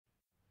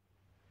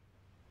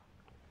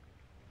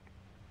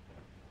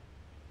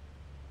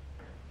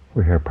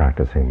We're here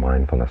practicing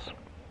mindfulness,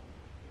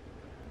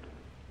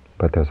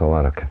 but there's a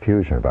lot of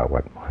confusion about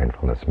what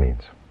mindfulness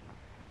means.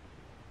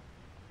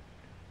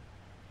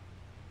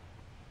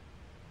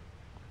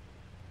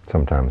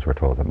 Sometimes we're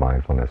told that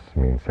mindfulness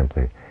means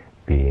simply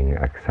being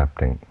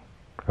accepting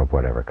of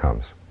whatever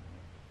comes,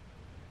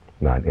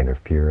 not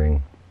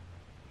interfering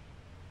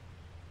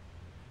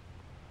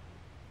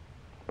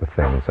with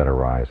things that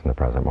arise in the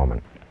present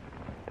moment.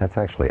 That's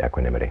actually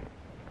equanimity.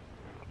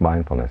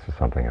 Mindfulness is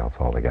something else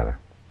altogether.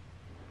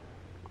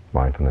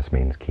 Mindfulness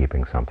means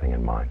keeping something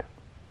in mind.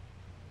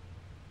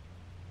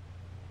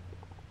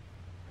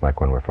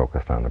 Like when we're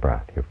focused on the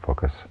breath, you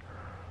focus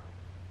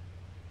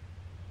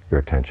your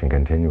attention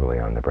continually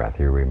on the breath.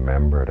 You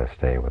remember to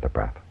stay with the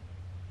breath.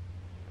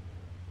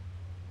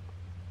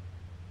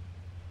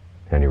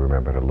 And you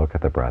remember to look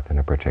at the breath in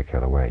a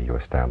particular way. You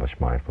establish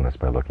mindfulness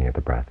by looking at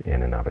the breath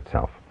in and of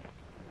itself.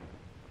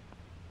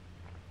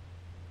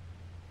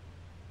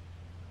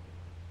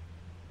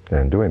 And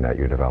in doing that,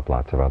 you develop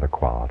lots of other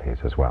qualities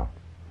as well.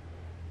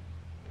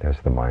 There's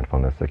the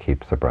mindfulness that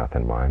keeps the breath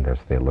in mind. There's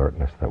the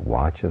alertness that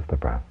watches the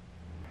breath.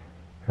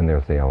 And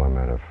there's the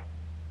element of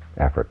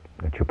effort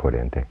that you put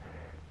into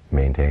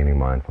maintaining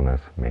mindfulness,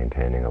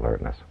 maintaining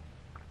alertness.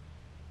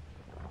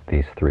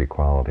 These three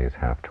qualities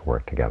have to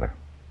work together.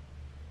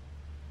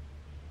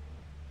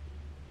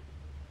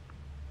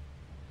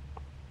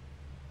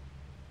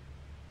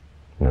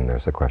 And then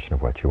there's the question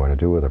of what you want to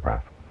do with the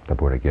breath. The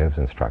Buddha gives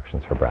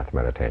instructions for breath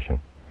meditation.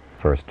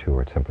 First two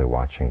are simply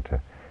watching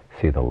to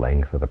see the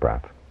length of the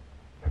breath.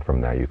 And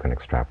from that you can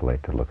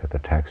extrapolate to look at the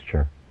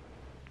texture,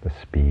 the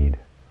speed,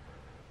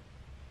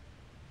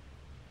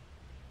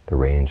 the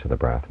range of the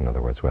breath, in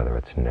other words, whether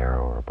it's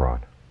narrow or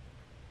broad.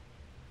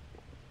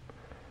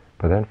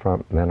 But then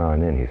from then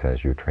on in, he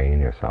says, you train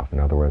yourself. In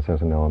other words,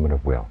 there's an element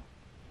of will.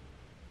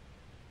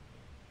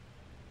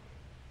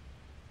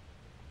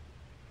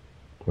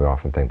 We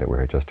often think that we're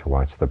here just to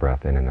watch the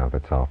breath in and of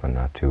itself and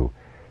not to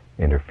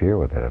interfere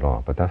with it at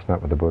all. But that's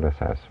not what the Buddha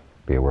says.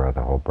 Be aware of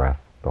the whole breath,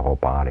 the whole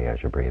body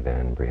as you breathe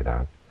in, breathe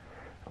out.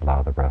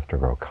 Allow the breath to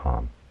grow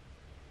calm.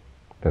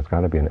 There's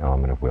got to be an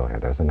element of will here.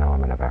 There's an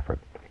element of effort.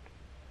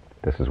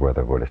 This is where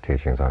the Buddhist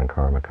teachings on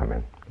karma come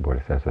in. The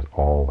Buddha says there's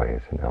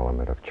always an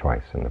element of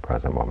choice in the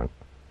present moment.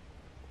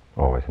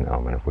 Always an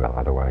element of will.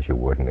 Otherwise you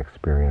wouldn't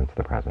experience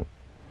the present.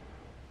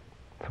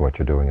 So what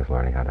you're doing is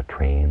learning how to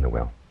train the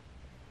will.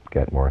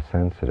 Get more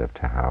sensitive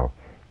to how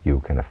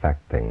you can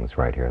affect things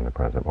right here in the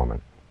present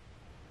moment.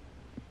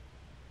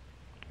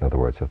 In other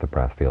words, if the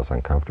breath feels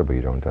uncomfortable,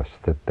 you don't just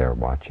sit there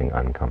watching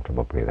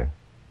uncomfortable breathing.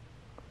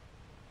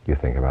 You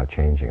think about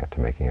changing it, to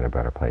making it a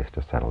better place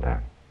to settle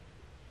down.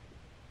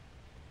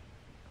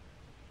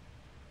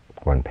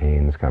 When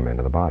pains come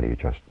into the body,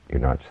 you're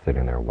not just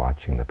sitting there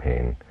watching the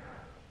pain,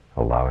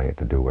 allowing it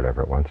to do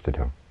whatever it wants to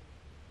do.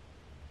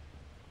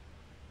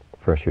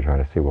 First you try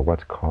to see, well,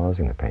 what's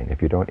causing the pain?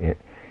 If you don't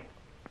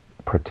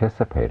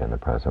participate in the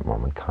present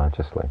moment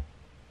consciously,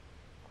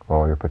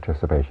 all your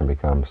participation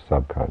becomes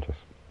subconscious.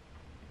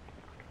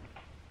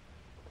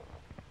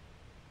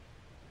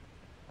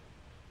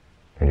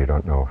 And you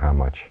don't know how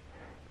much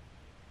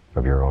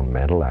of your own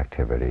mental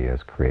activity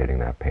is creating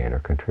that pain or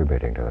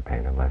contributing to the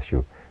pain unless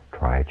you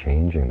try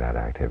changing that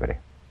activity.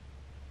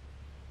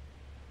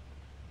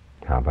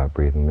 How about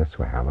breathing this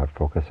way? How about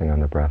focusing on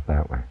the breath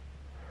that way?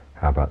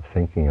 How about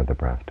thinking of the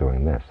breath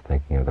doing this,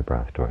 thinking of the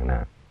breath doing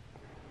that?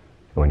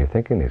 And when you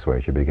think in these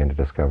ways, you begin to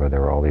discover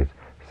there are all these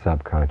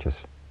subconscious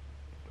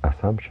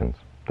assumptions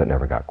that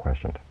never got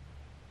questioned,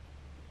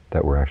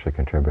 that were actually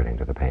contributing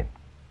to the pain.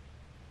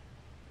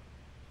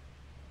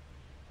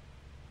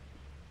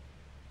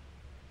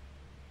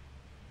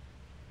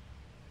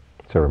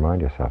 So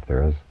remind yourself,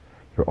 you're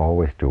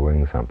always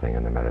doing something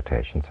in the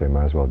meditation, so you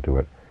might as well do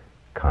it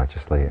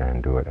consciously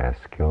and do it as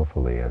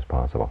skillfully as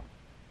possible.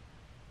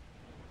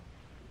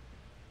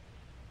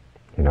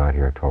 You're not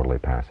here totally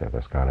passive.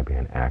 There's got to be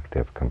an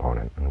active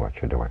component in what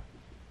you're doing.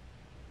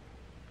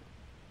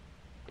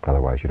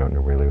 Otherwise you don't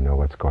really know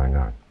what's going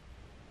on.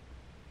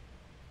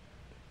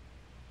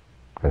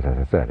 Because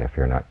as I said, if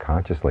you're not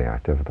consciously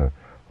active,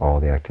 all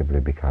the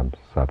activity becomes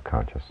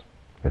subconscious.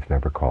 It's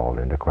never called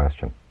into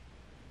question.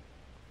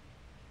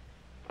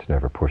 It's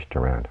never pushed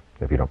around.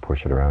 If you don't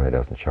push it around, it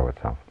doesn't show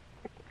itself.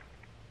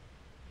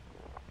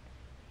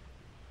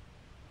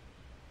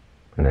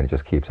 And then it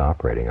just keeps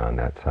operating on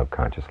that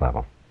subconscious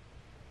level.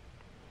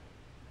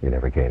 You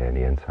never gain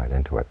any insight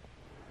into it.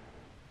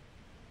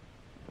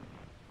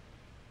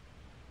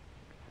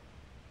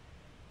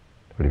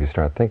 But if you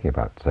start thinking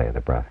about, say, the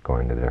breath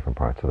going to the different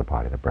parts of the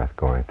body, the breath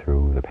going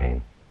through the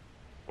pain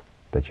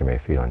that you may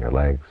feel on your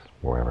legs,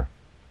 wherever,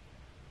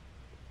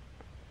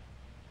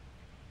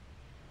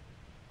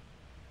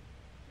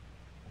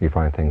 you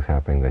find things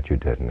happening that you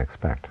didn't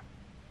expect.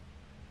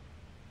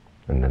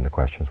 And then the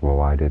question is, well,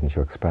 why didn't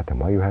you expect them?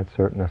 Well, you had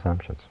certain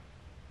assumptions.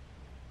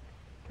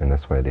 In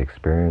this way, the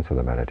experience of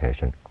the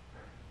meditation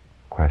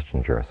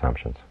questions your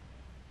assumptions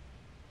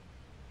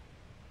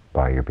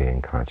by your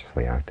being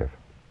consciously active.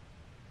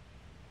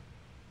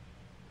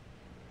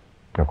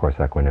 Of course,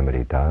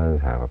 equanimity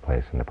does have a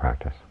place in the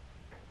practice.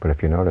 But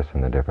if you notice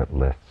in the different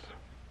lists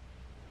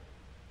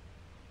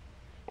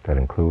that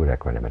include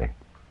equanimity,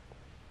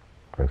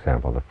 for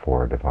example, the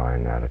 4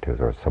 divine attitudes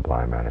or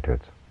sublime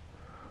attitudes,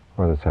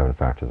 or the 7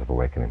 factors of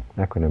awakening,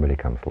 equanimity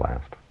comes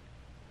last.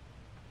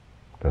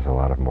 There's a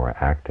lot of more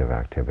active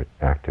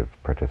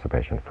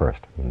participation first,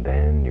 and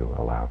then you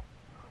allow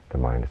the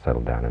mind to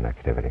settle down in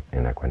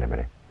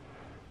equanimity.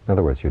 In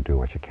other words, you do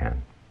what you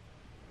can.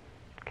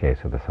 In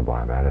case of the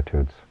sublime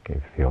attitudes, if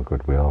you feel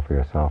goodwill for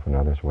yourself and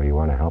others, well, you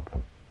want to help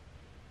them.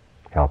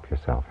 Help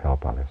yourself,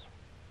 help others.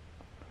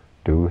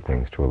 Do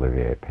things to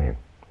alleviate pain.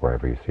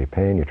 Wherever you see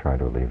pain, you try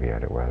to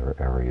alleviate it.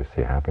 Wherever you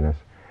see happiness,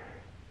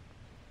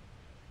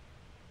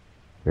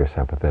 you're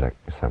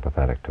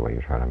sympathetic to it.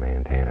 You try to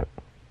maintain it.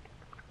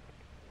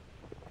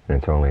 And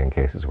it's only in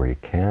cases where you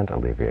can't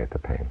alleviate the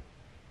pain,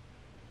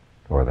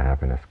 or the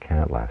happiness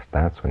can't last,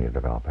 that's when you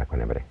develop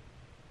equanimity.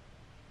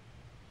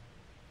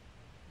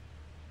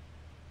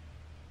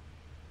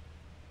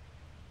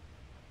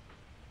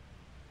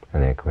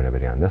 And the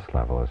equanimity on this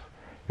level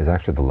is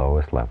actually the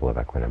lowest level of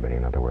equanimity.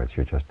 In other words,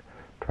 you just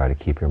try to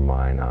keep your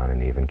mind on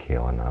an even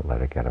keel and not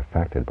let it get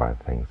affected by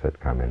things that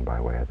come in by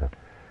way of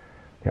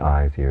the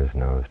eyes, ears,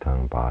 nose,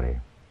 tongue, body,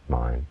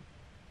 mind.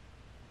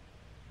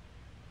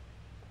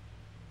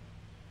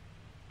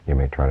 You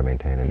may try to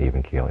maintain an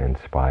even keel in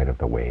spite of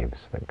the waves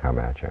that come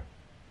at you.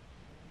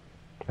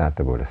 That,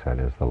 the Buddha said,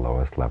 is the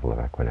lowest level of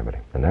equanimity.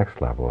 The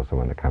next level is the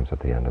one that comes at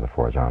the end of the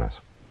 4 jhanas.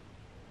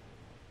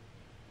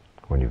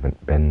 When you've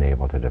been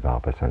able to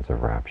develop a sense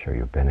of rapture,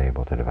 you've been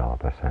able to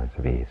develop a sense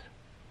of ease.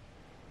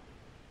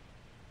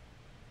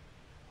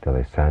 Till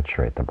they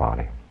saturate the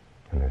body,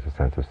 and there's a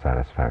sense of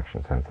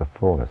satisfaction, sense of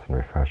fullness and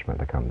refreshment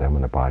to come. Then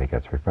when the body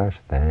gets refreshed,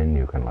 then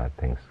you can let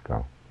things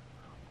go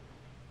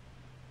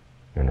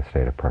in a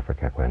state of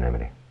perfect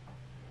equanimity.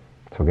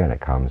 So again, it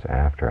comes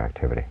after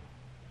activity.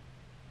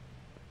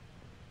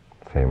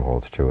 Same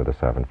holds true of the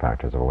 7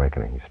 factors of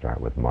awakening. You start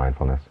with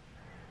mindfulness,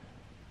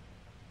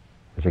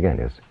 which again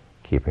is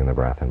keeping the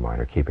breath in mind,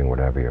 or keeping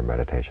whatever your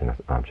meditation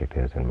object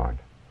is in mind.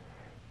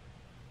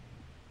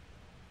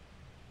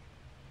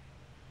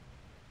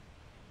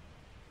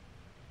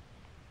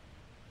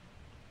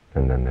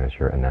 And then there's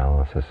your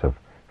analysis of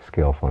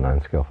skillful and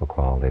unskillful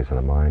qualities of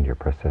the mind, your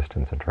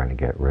persistence in trying to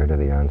get rid of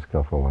the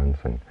unskillful ones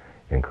and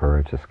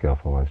encourage the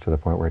skillful ones to the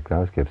point where it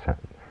does give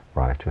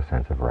rise to a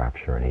sense of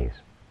rapture and ease,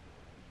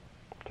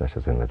 just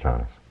as in the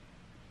jhanas.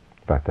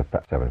 In fact,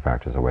 the 7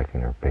 factors of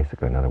awakening are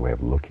basically another way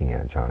of looking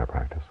at jhana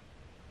practice.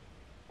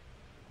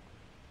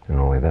 And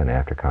only then,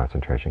 after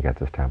concentration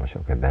gets established,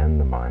 okay, then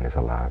the mind is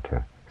allowed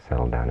to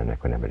settle down in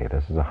equanimity.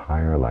 This is a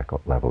higher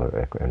level of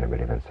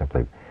equanimity than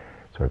simply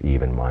sort of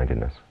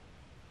even-mindedness.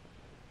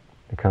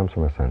 It comes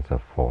from a sense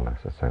of fullness,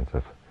 a sense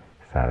of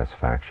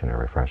satisfaction or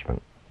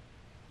refreshment.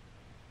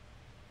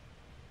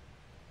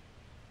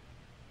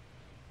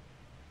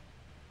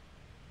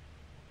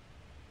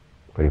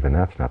 But even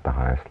that's not the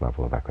highest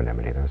level of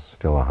equanimity. There's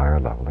still a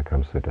higher level that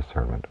comes through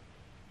discernment.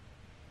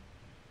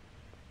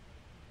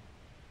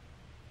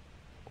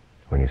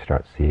 When you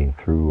start seeing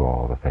through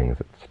all the things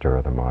that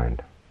stir the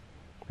mind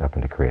up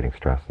into creating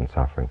stress and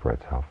suffering for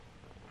itself.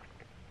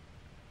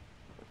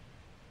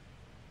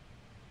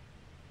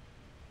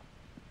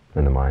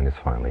 And the mind is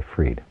finally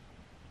freed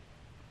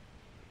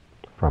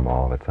from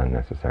all of its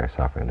unnecessary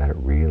suffering. Then it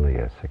really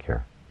is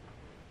secure.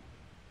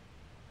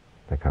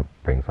 It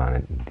brings on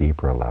a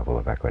deeper level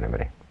of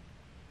equanimity.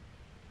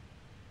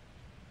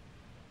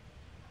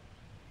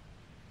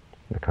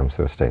 It comes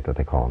to a state that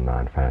they call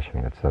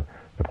non-fashioning. It's the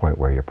point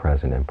where your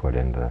present input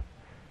into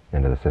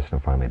the system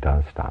finally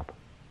does stop.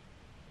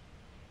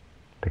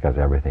 Because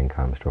everything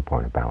comes to a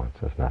point of balance.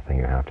 There's nothing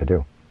you have to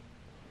do.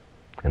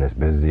 And this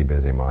busy,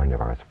 busy mind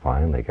of ours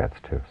finally gets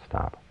to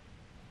stop.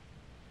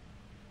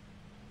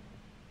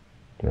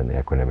 And then the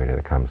equanimity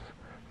that comes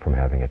from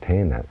having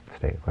attained that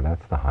state, well,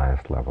 that's the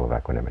highest level of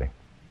equanimity.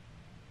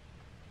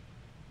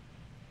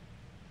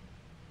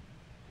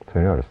 So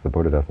you notice the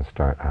Buddha doesn't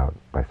start out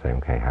by saying,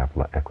 okay, have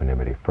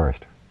equanimity first.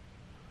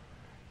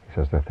 He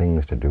says there are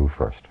things to do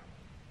first.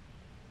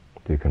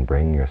 So you can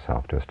bring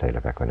yourself to a state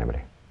of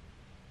equanimity.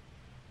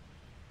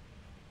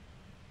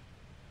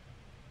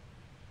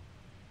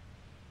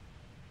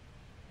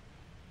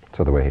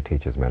 So the way he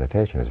teaches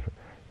meditation is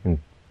in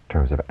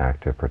terms of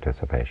active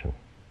participation.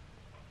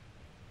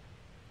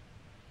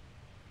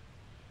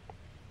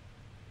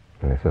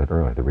 And I said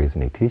earlier, the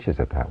reason he teaches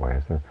it that way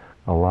is there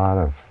are a lot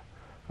of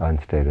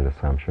unstated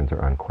assumptions or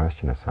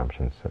unquestioned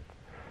assumptions that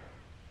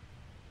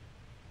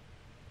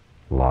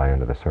lie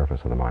under the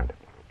surface of the mind.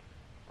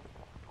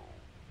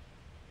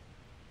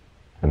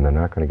 And they're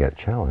not going to get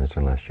challenged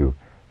unless you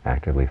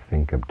actively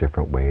think of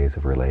different ways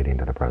of relating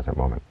to the present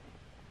moment.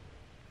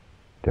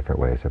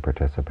 Different ways of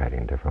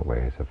participating, different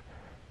ways of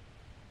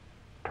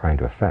trying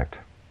to affect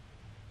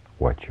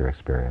what you're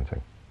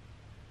experiencing.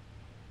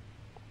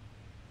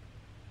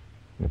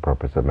 The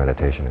purpose of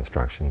meditation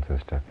instructions is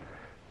to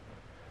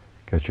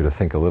get you to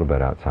think a little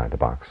bit outside the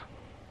box.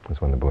 That's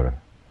when the Buddha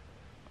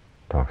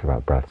talks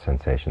about breath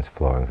sensations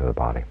flowing through the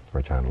body,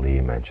 or John Lee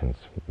mentions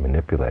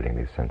manipulating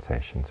these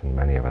sensations, and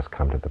many of us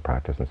come to the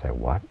practice and say,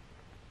 what?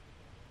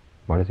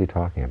 What is he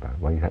talking about?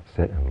 Well, you have to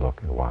sit and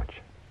look and watch.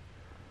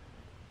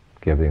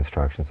 Give the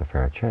instructions a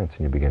fair chance,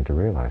 and you begin to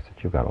realize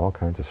that you've got all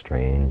kinds of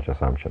strange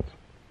assumptions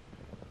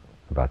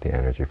about the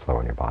energy flow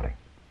in your body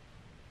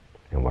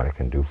and what it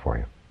can do for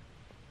you.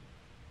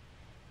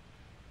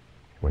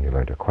 When you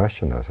learn to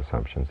question those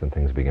assumptions, then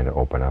things begin to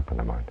open up in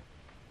the mind.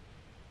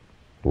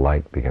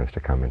 Light begins to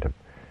come into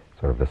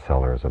sort of the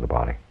cellars of the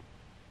body,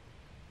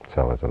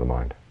 cellars of the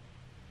mind.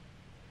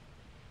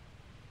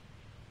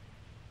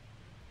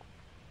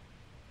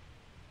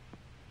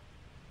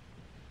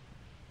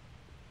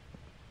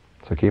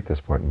 So keep this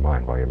point in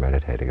mind while you're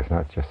meditating. It's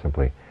not just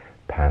simply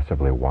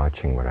passively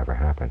watching whatever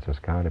happens. There's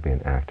got to be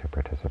an active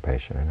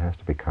participation, and it has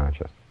to be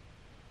conscious.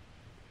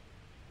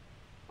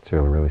 So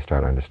you'll really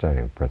start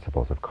understanding the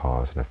principles of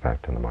cause and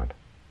effect in the mind.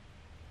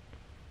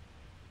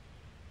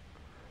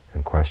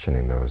 And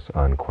questioning those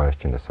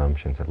unquestioned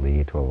assumptions that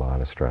lead to a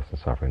lot of stress and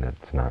suffering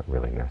that's not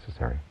really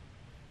necessary.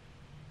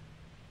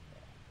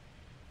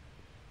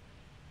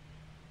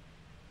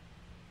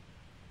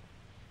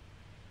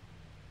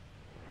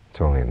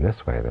 It's only in this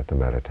way that the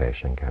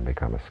meditation can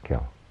become a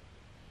skill.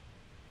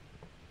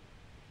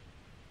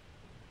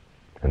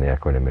 And the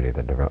equanimity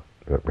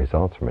that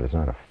results from it is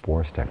not a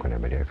forced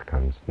equanimity. It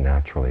comes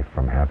naturally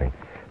from having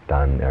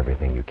done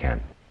everything you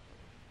can.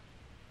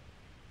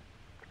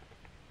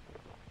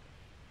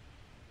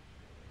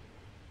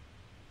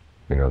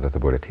 We know that the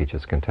Buddha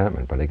teaches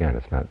contentment, but again,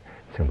 it's not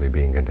simply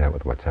being content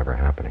with what's ever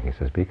happening. He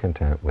says, be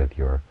content with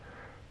your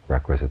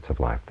requisites of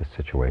life, the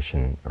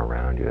situation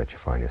around you that you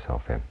find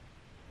yourself in.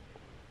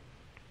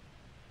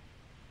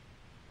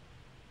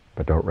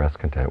 But don't rest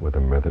content with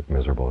a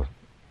miserable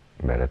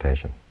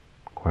meditation.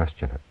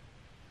 Question it.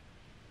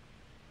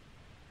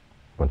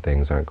 When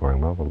things aren't going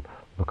well,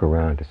 look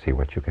around to see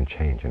what you can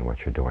change in what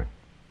you're doing.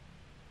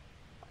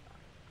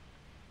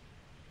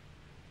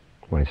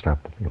 When he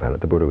stopped to think about it,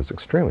 the Buddha was an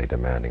extremely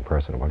demanding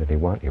person. What did he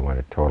want? He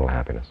wanted total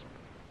happiness,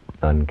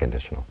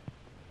 unconditional.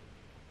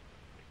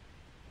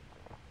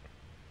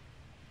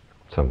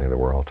 Something that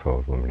we're all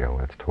told,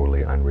 it's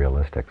totally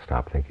unrealistic.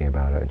 Stop thinking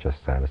about it and just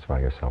satisfy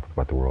yourself with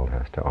what the world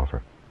has to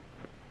offer.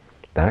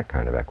 That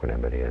kind of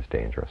equanimity is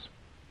dangerous.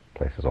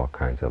 Places all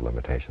kinds of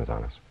limitations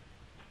on us.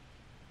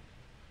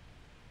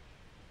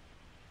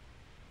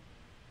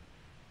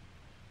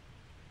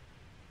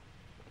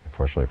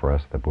 Unfortunately for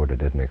us, the Buddha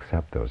didn't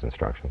accept those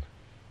instructions.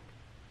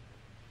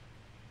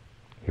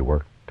 He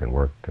worked and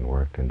worked and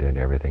worked and did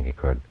everything he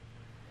could,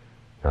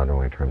 not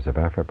only in terms of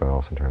effort, but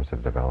also in terms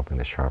of developing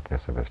the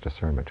sharpness of his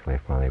discernment, till he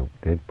finally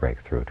did break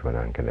through to an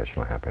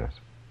unconditional happiness.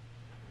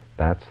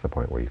 That's the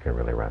point where you can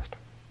really rest.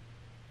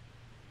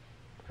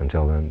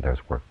 Until then,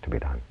 there's work to be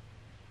done.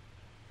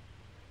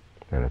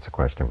 And it's a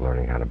question of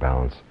learning how to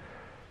balance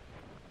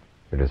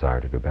your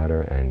desire to do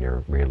better and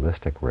your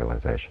realistic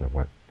realization of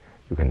what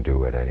you can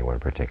do at any one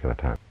particular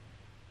time.